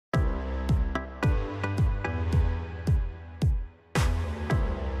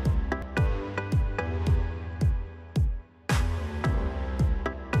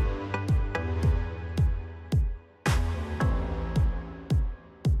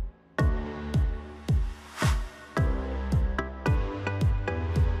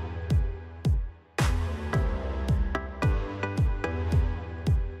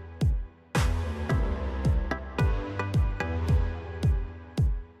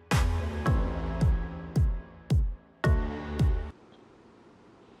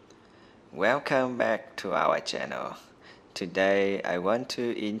Welcome back to our channel. Today I want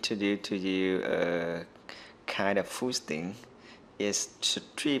to introduce to you a kind of boasting. It's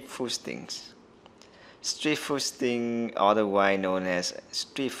street boasting. Street boasting, otherwise known as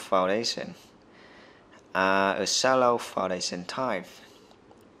street foundation, are a shallow foundation type,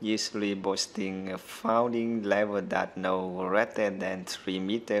 usually boasting a founding level that no greater than 3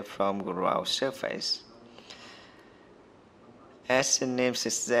 meters from ground surface. As the name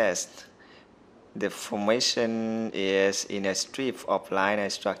suggests, the formation is in a strip of linear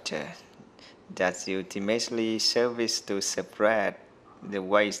structure that ultimately serves to spread the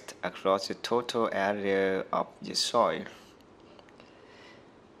waste across the total area of the soil.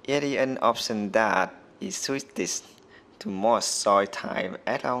 It is an option that is suited to most soil types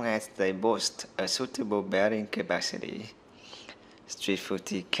as long as they boast a suitable bearing capacity. Street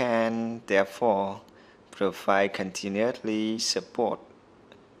footing can, therefore, provide continually support,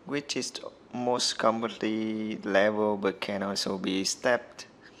 which is most commonly level but can also be stepped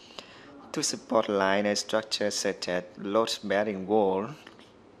to support linear structures such as load-bearing wall.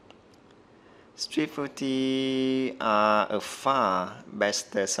 Street footing are a far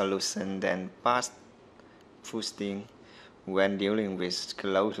better solution than past boosting when dealing with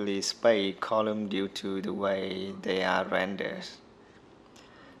closely spaced columns due to the way they are rendered.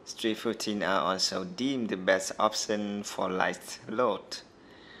 Street footing are also deemed the best option for light load,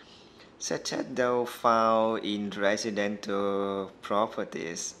 such as those found in residential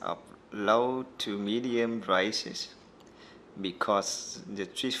properties of low to medium rises, because the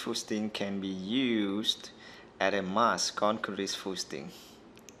street footing can be used as a mass concrete footing.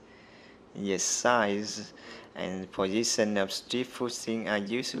 The size and position of street footing are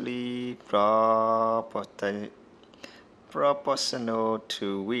usually proportional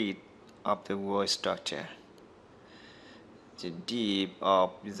to width of the wall structure. The depth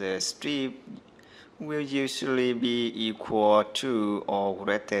of the strip will usually be equal to or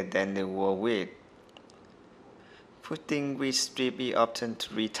greater than the wall width. Footing with strip is often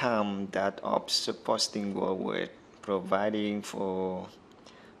 3 times that of supporting wall width, providing for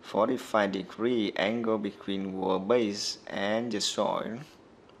 45-degree angle between wall base and the soil.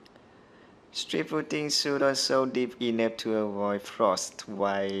 Strip footing should also deep enough to avoid frost,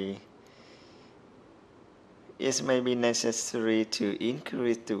 while it may be necessary to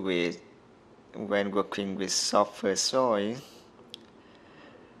increase the width when working with softer soil.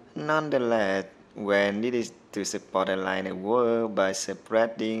 Nonetheless, when needed to support a linear wall by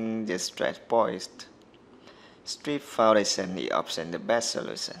spreading the stretch point, strip foundation is often the best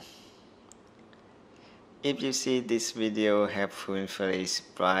solution. If you see this video helpful, please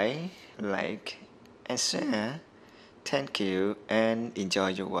subscribe, like, and share. Thank you and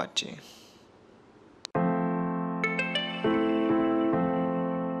enjoy your watching.